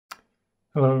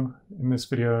Hello, in this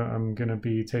video I'm going to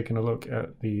be taking a look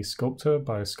at the Sculptor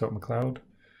by Scott McCloud.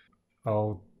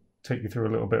 I'll take you through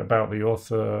a little bit about the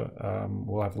author,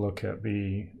 we'll have a look at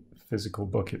the physical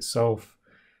book itself,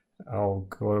 I'll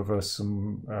go over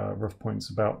some rough points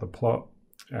about the plot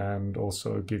and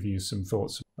also give you some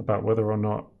thoughts about whether or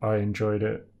not I enjoyed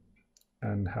it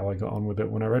and how I got on with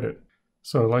it when I read it.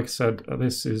 So like I said,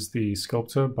 this is the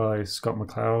Sculptor by Scott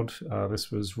McCloud.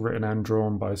 This was written and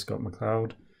drawn by Scott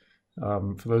McCloud.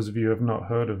 For those of you who have not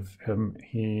heard of him,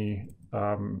 he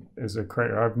is a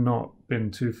creator I've not been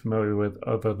too familiar with,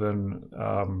 other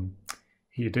than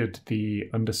he did the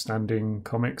Understanding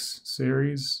Comics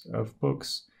series of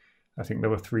books. I think there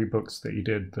were 3 books that he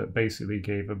did that basically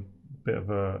gave a bit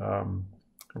of a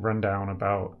rundown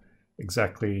about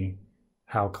exactly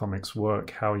how comics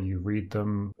work, how you read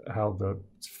them, how the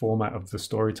format of the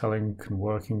storytelling can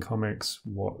work in comics,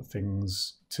 what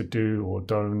things to do or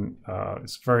don't.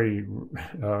 It's a very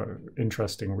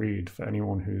interesting read for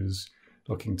anyone who's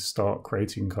looking to start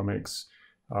creating comics.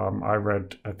 I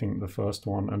read, I think, the first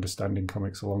one, Understanding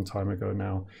Comics, a long time ago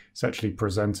now. It's actually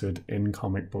presented in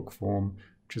comic book form,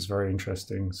 which is very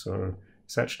interesting. So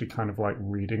it's actually kind of like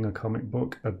reading a comic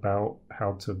book about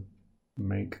how to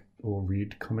make or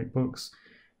read comic books.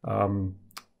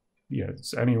 Yeah,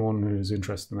 it's anyone who's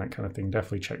interested in that kind of thing,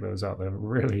 definitely check those out. They're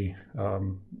really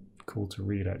cool to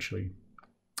read, actually,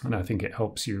 and I think it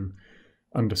helps you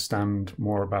understand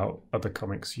more about other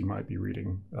comics you might be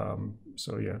reading.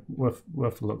 So yeah, worth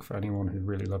a look for anyone who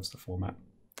really loves the format.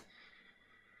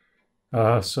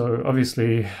 So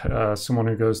obviously, someone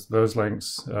who goes to those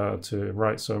lengths to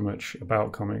write so much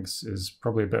about comics is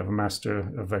probably a bit of a master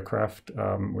of their craft,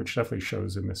 which definitely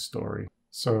shows in this story.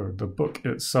 So the book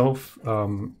itself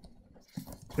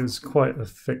is quite a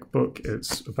thick book.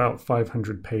 It's about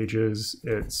 500 pages.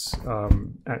 It's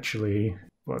actually,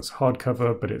 well, it's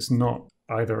hardcover, but it's not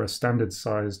either a standard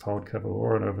sized hardcover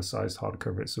or an oversized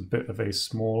hardcover. It's a bit of a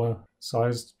smaller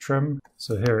sized trim.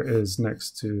 So here it is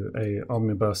next to a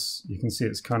omnibus. You can see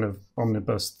it's kind of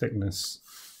omnibus thickness,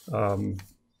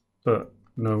 but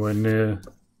nowhere near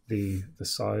the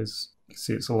size. You can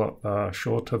see it's a lot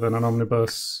shorter than an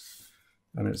omnibus,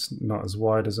 and it's not as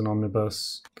wide as an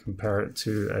omnibus. Compare it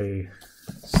to a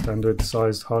standard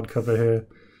sized hardcover here.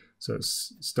 So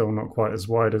it's still not quite as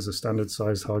wide as a standard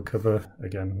sized hardcover.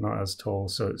 Again, not as tall.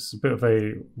 So it's a bit of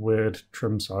a weird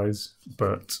trim size,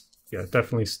 but yeah,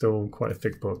 definitely still quite a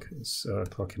thick book. It's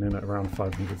clocking in at around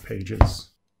 500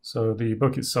 pages. So the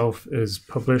book itself is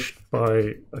published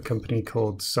by a company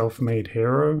called Self-Made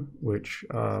Hero, which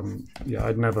yeah,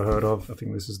 I'd never heard of. I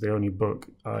think this is the only book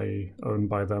I own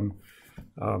by them.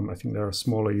 I think they're a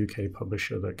smaller UK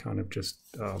publisher that kind of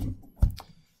just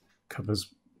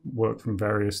covers work from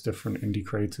various different indie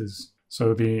creators.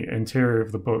 So the interior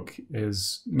of the book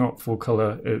is not full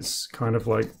color. It's kind of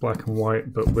like black and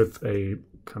white, but with a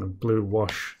kind of blue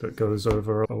wash that goes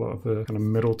over a lot of the kind of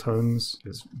middle tones.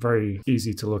 It's very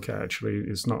easy to look at, actually.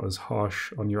 It's not as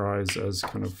harsh on your eyes as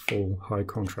kind of full high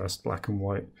contrast black and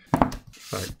white. In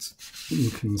fact,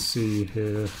 you can see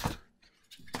here,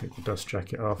 take the dust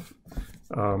jacket off.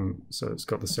 So it's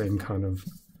got the same kind of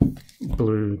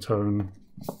blue tone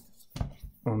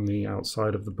on the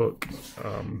outside of the book.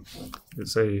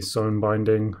 It's a sewn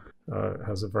binding. It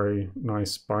has a very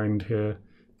nice bind here.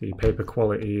 The paper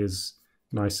quality is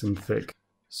nice and thick.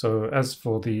 So as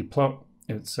for the plot,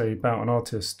 it's about an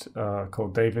artist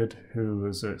called David, who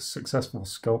was a successful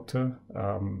sculptor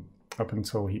up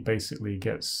until he basically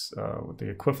gets the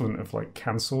equivalent of like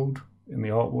cancelled in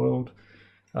the art world.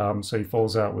 So he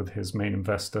falls out with his main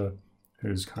investor,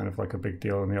 who's kind of like a big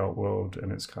deal in the art world,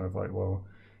 and it's kind of like, well,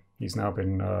 he's now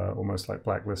been almost like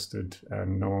blacklisted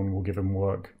and no one will give him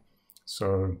work.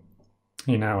 So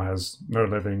he now has no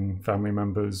living family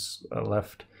members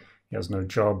left. He has no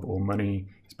job or money.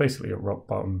 He's basically at rock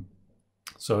bottom.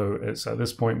 So it's at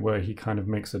this point where he kind of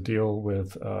makes a deal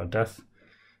with death,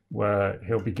 where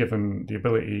he'll be given the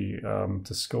ability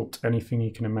to sculpt anything he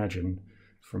can imagine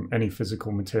from any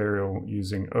physical material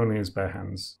using only his bare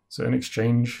hands. So in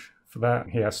exchange for that,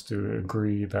 he has to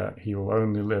agree that he will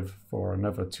only live for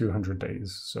another 200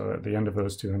 days. So at the end of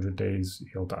those 200 days,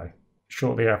 he'll die.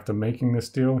 Shortly after making this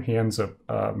deal, he ends up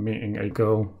meeting a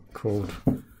girl called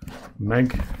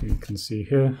Meg, who you can see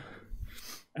here,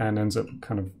 and ends up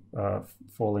kind of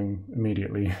falling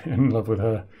immediately in love with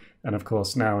her. And of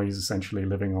course, now he's essentially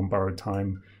living on borrowed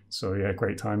time. So yeah,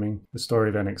 great timing. The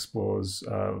story then explores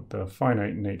the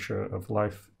finite nature of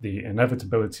life, the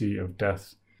inevitability of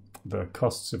death, the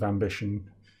costs of ambition,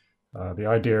 the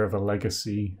idea of a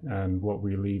legacy, and what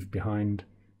we leave behind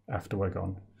after we're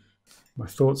gone. My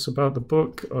thoughts about the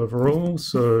book overall.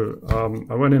 So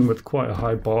I went in with quite a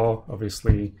high bar.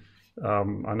 Obviously,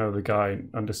 I know the guy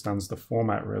understands the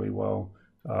format really well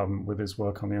with his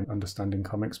work on the Understanding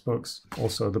Comics books.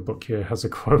 Also, the book here has a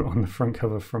quote on the front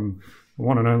cover from the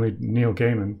one and only Neil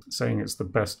Gaiman saying it's the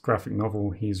best graphic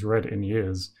novel he's read in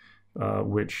years,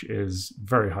 which is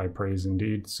very high praise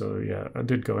indeed. So yeah, I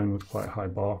did go in with quite a high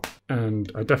bar.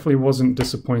 And I definitely wasn't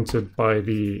disappointed by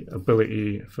the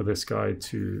ability for this guy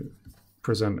to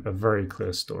present a very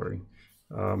clear story.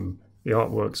 The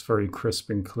artwork's very crisp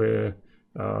and clear.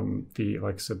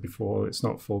 Like I said before, it's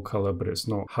not full color, but it's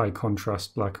not high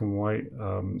contrast black and white.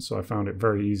 So I found it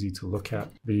very easy to look at.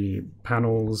 The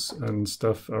panels and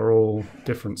stuff are all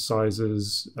different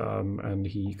sizes, and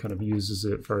he kind of uses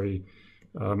it very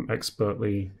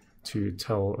expertly to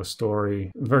tell a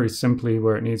story very simply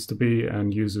where it needs to be,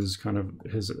 and uses kind of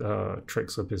his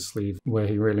tricks up his sleeve where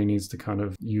he really needs to kind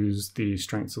of use the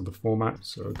strengths of the format.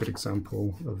 So a good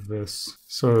example of this.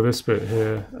 So this bit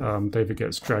here, David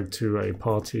gets dragged to a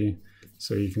party.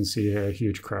 So you can see here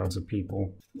huge crowds of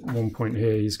people. At one point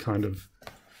here, he's kind of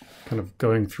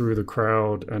going through the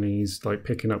crowd, and he's like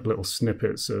picking up little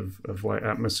snippets of like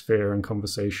atmosphere and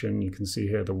conversation. You can see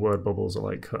here the word bubbles are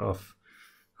like cut off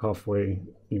halfway,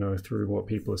 through what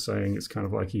people are saying. It's kind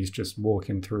of like he's just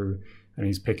walking through and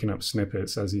he's picking up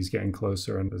snippets as he's getting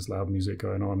closer, and there's loud music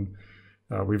going on.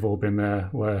 We've all been there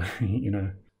where,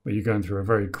 where you're going through a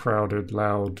very crowded,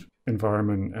 loud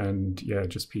environment, and yeah,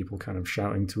 just people kind of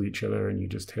shouting to each other, and you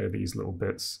just hear these little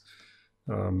bits.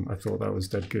 I thought that was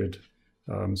dead good.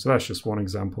 So that's just one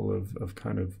example of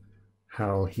kind of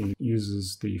how he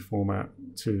uses the format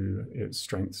to its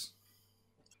strengths.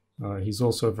 He's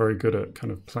also very good at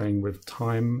kind of playing with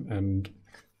time and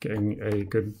getting a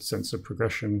good sense of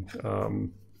progression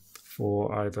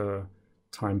for either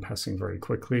time passing very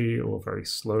quickly or very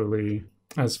slowly.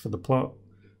 As for the plot,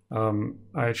 I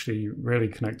actually really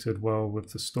connected well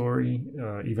with the story,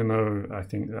 even though I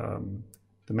think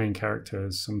the main character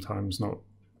is sometimes not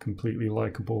completely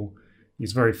likable.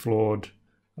 He's very flawed,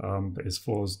 but his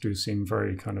flaws do seem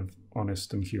very kind of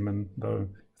honest and human, though.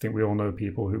 I think we all know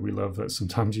people who we love that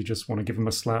sometimes you just want to give them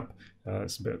a slap.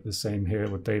 It's a bit the same here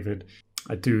with David.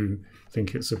 I do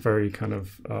think it's a very kind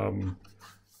of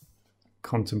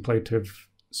contemplative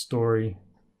story,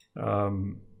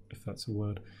 if that's a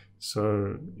word.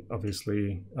 So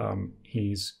obviously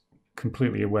he's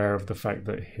completely aware of the fact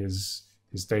that his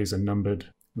days are numbered,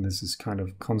 and there's this kind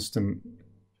of constant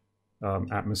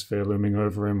atmosphere looming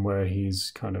over him where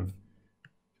he's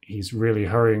really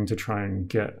hurrying to try and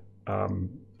get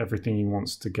everything he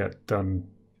wants to get done.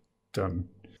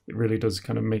 It really does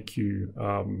kind of make you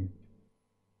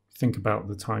think about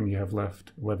the time you have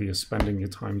left, whether you're spending your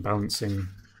time balancing,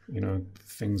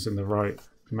 things in the right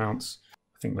amounts.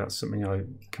 I think that's something I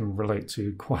can relate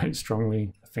to quite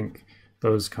strongly. I think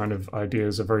those kind of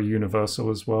ideas are very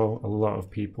universal as well. A lot of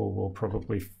people will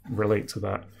probably relate to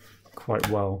that quite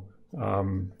well,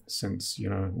 since,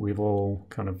 we've all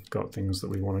kind of got things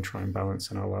that we want to try and balance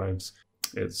in our lives.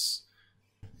 It's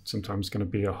sometimes going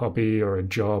to be a hobby or a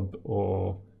job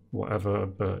or whatever,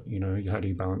 but how do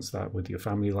you balance that with your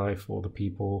family life or the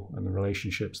people and the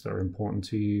relationships that are important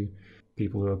to you?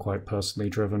 People who are quite personally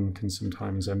driven can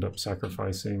sometimes end up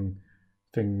sacrificing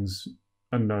things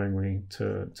unknowingly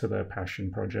to their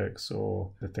passion projects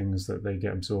or the things that they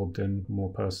get absorbed in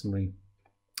more personally.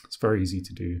 It's very easy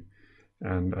to do.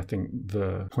 And I think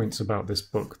the points about this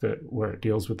book where it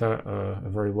deals with that are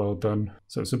very well done.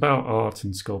 So it's about art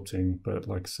and sculpting, but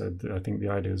like I said, I think the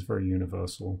idea is very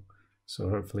universal. So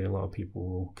hopefully a lot of people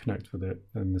will connect with it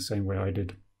in the same way I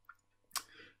did.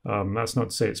 That's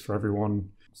not to say it's for everyone.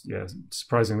 Yeah,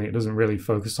 surprisingly, it doesn't really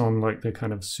focus on like the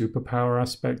kind of superpower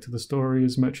aspect of the story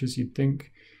as much as you'd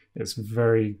think. It's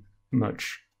very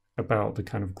much about the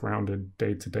kind of grounded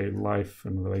day-to-day life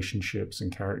and relationships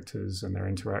and characters and their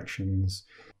interactions,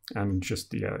 and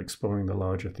just exploring the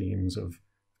larger themes of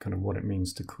kind of what it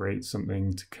means to create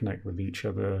something, to connect with each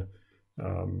other,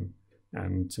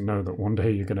 and to know that one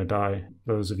day you're going to die.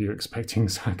 Those of you expecting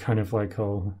kind of like,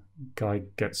 oh, guy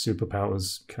gets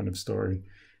superpowers kind of story,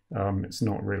 it's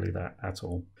not really that at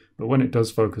all. But when it does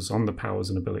focus on the powers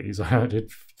and abilities, I did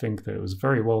think that it was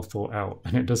very well thought out,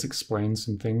 and it does explain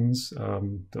some things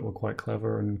that were quite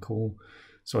clever and cool.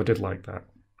 So I did like that.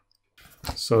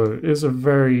 So it is a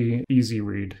very easy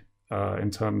read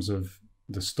in terms of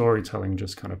the storytelling,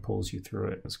 just kind of pulls you through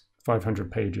it. It's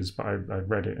 500 pages, but I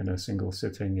read it in a single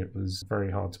sitting. It was very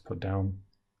hard to put down.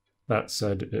 That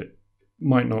said, it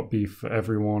might not be for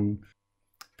everyone.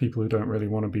 People who don't really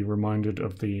want to be reminded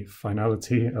of the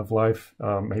finality of life,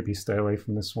 maybe stay away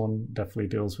from this one. Definitely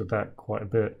deals with that quite a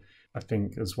bit. I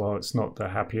think as well, it's not the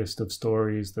happiest of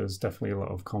stories. There's definitely a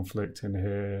lot of conflict in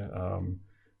here,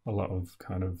 a lot of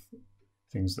kind of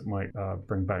things that might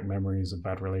bring back memories of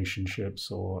bad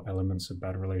relationships or elements of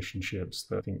bad relationships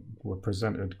that I think were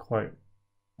presented quite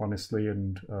honestly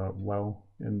and well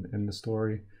in the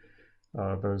story.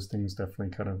 Those things definitely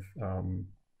kind of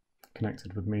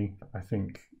connected with me. I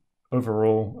think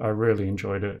overall, I really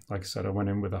enjoyed it. Like I said, I went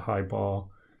in with a high bar,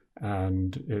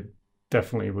 and it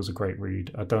definitely was a great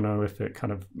read. I don't know if it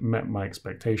kind of met my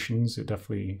expectations. It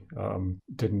definitely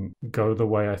didn't go the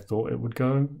way I thought it would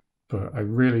go, but I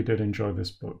really did enjoy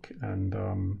this book.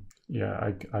 And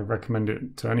yeah, I recommend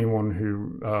it to anyone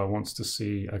who wants to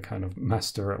see a kind of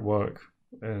master at work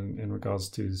in regards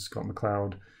to Scott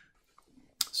McCloud.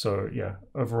 So yeah,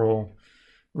 overall,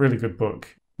 really good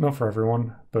book. Not for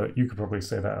everyone, but you could probably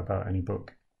say that about any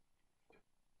book.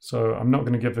 So I'm not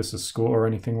going to give this a score or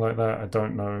anything like that. I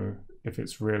don't know if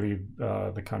it's really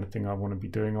the kind of thing I want to be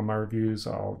doing on my reviews.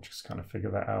 I'll just kind of figure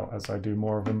that out as I do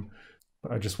more of them.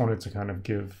 But I just wanted to kind of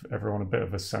give everyone a bit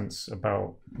of a sense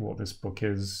about what this book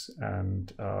is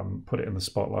and put it in the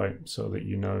spotlight so that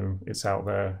you know it's out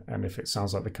there. And if it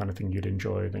sounds like the kind of thing you'd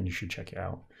enjoy, then you should check it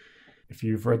out. If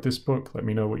you've read this book, let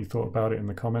me know what you thought about it in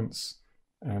the comments.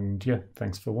 And yeah,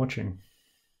 thanks for watching.